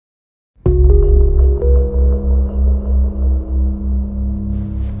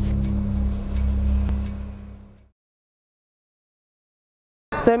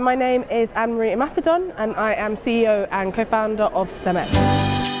So my name is AnneMarie Imafidon and I am CEO and co-founder of Stemettes.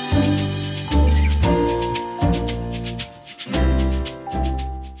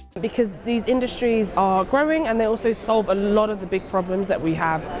 Because these industries are growing and they also solve a lot of the big problems that we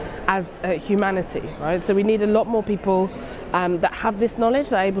have as humanity, right? So we need a lot more people that have this knowledge,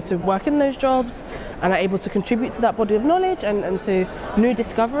 that are able to work in those jobs and are able to contribute to that body of knowledge and to new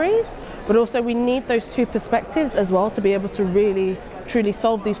discoveries. But also we need those two perspectives as well to be able to really truly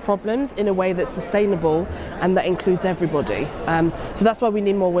solve these problems in a way that's sustainable and that includes everybody. So that's why we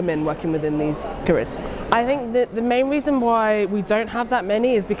need more women working within these careers. I think that the main reason why we don't have that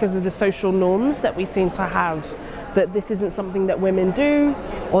many is because of the social norms that we seem to have, that this isn't something that women do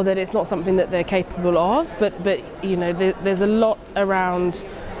or that it's not something that they're capable of, but you know, there's a lot around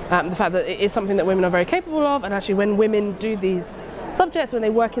the fact that it is something that women are very capable of, and actually when women do these subjects, when they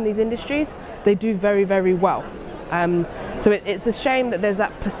work in these industries, they do very, very well. So it's a shame that there's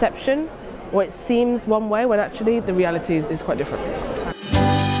that perception, or it seems one way when actually the reality is quite different.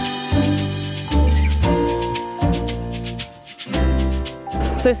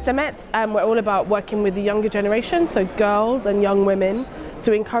 So Stemettes, we're all about working with the younger generation, so girls and young women,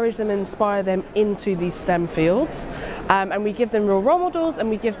 to encourage them and inspire them into these STEM fields. And we give them real role models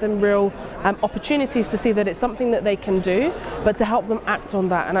and we give them real opportunities to see that it's something that they can do, but to help them act on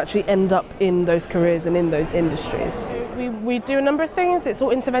that and actually end up in those careers and in those industries. We do a number of things. It's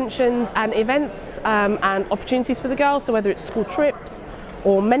all interventions and events and opportunities for the girls, so whether it's school trips,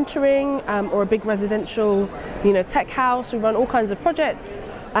 or mentoring, or a big residential, tech house. We run all kinds of projects.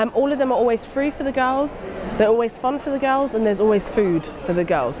 All of them are always free for the girls. They're always fun for the girls, and there's always food for the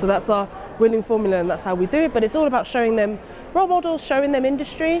girls. So that's our winning formula, and that's how we do it. But it's all about showing them role models, showing them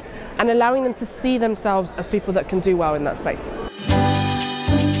industry, and allowing them to see themselves as people that can do well in that space.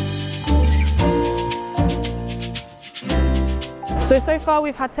 So far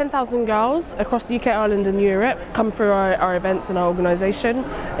we've had 10,000 girls across the UK, Ireland and Europe come through our events and our organisation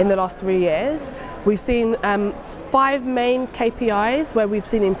in the last 3 years. We've seen 5 main KPIs where we've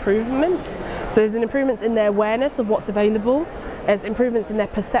seen improvements. So there's an improvements in their awareness of what's available, there's improvements in their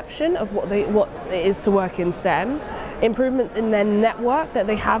perception of what it is to work in STEM, improvements in their network that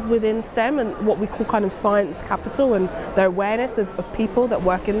they have within STEM and what we call kind of science capital and their awareness of people that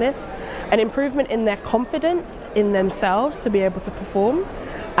work in this, an improvement in their confidence in themselves to be able to perform,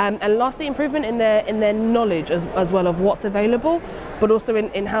 and lastly improvement in their knowledge as well of what's available, but also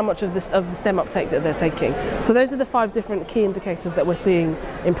in how much of the STEM uptake that they're taking. So those are the 5 different key indicators that we're seeing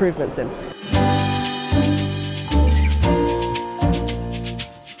improvements in.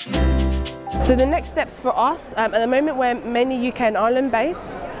 So the next steps for us, at the moment we're mainly UK and Ireland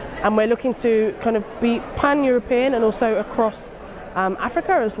based, and we're looking to kind of be pan-European and also across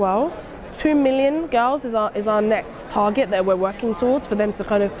Africa as well. 2 million girls is our next target that we're working towards, for them to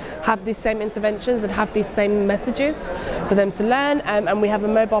kind of have these same interventions and have these same messages for them to learn. And we have a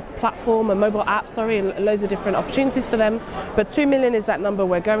mobile platform, a mobile app, and loads of different opportunities for them. But 2 million is that number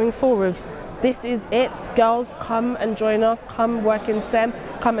we're going for. Of this is it, girls, come and join us, come work in STEM,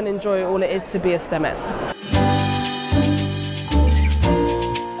 come and enjoy all it is to be a Stemette.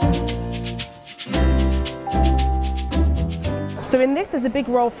 So in this, there's a big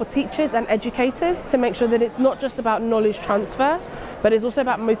role for teachers and educators to make sure that it's not just about knowledge transfer, but it's also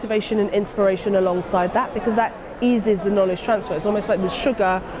about motivation and inspiration alongside that, because that eases the knowledge transfer. It's almost like the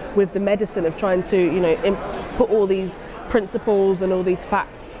sugar with the medicine of trying to, put all these principles and all these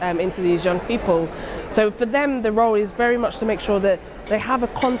facts into these young people. So for them, the role is very much to make sure that they have a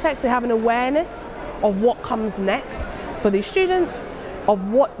context, they have an awareness of what comes next for these students,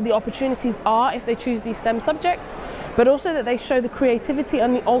 of what the opportunities are if they choose these STEM subjects, but also that they show the creativity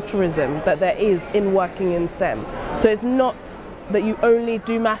and the altruism that there is in working in STEM. So it's not that you only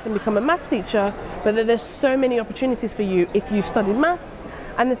do maths and become a maths teacher, but that there's so many opportunities for you if you've studied maths,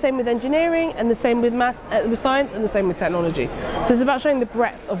 and the same with engineering, and the same with maths, with science, and the same with technology. So it's about showing the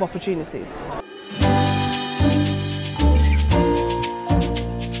breadth of opportunities.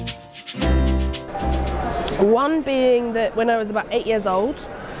 One being that when I was about 8 years old,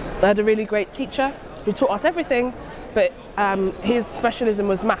 I had a really great teacher who taught us everything, but his specialism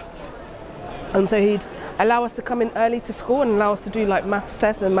was maths. And so he'd allow us to come in early to school and allow us to do like maths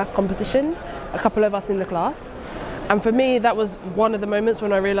tests and maths competition, a couple of us in the class. And for me, that was one of the moments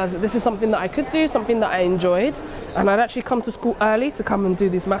when I realised that this is something that I could do, something that I enjoyed. And I'd actually come to school early to come and do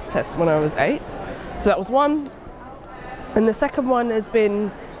these maths tests when I was 8. So that was one. And the second one has been,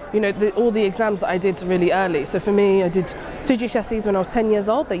 all the exams that I did really early. So for me, I did 2 GCSEs when I was 10 years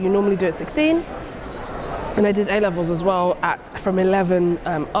old that you normally do at 16. And I did A-levels as well from 11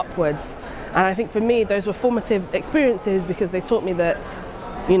 upwards. And I think for me, those were formative experiences because they taught me that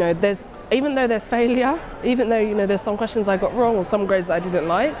You know, even though there's failure, even though, you know, there's some questions I got wrong or some grades that I didn't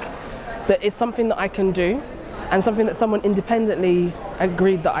like, that it's something that I can do and something that someone independently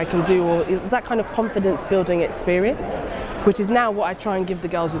agreed that I can do, or that kind of confidence building experience, which is now what I try and give the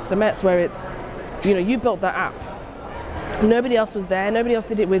girls with Stemettes, where it's, you know, you built that app. Nobody else was there, nobody else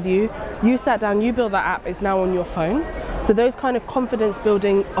did it with you. You sat down, you built that app, it's now on your phone. So those kind of confidence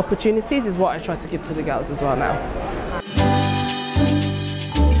building opportunities is what I try to give to the girls as well now.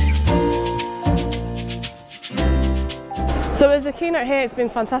 So as a keynote here, it's been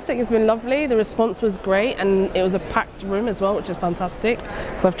fantastic, it's been lovely. The response was great, and it was a packed room as well, which is fantastic.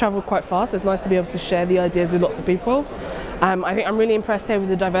 So I've travelled quite fast, it's nice to be able to share the ideas with lots of people. I think I'm really impressed here with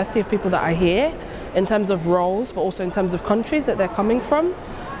the diversity of people that are here, in terms of roles, but also in terms of countries that they're coming from.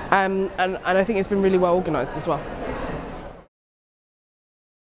 And I think it's been really well organised as well.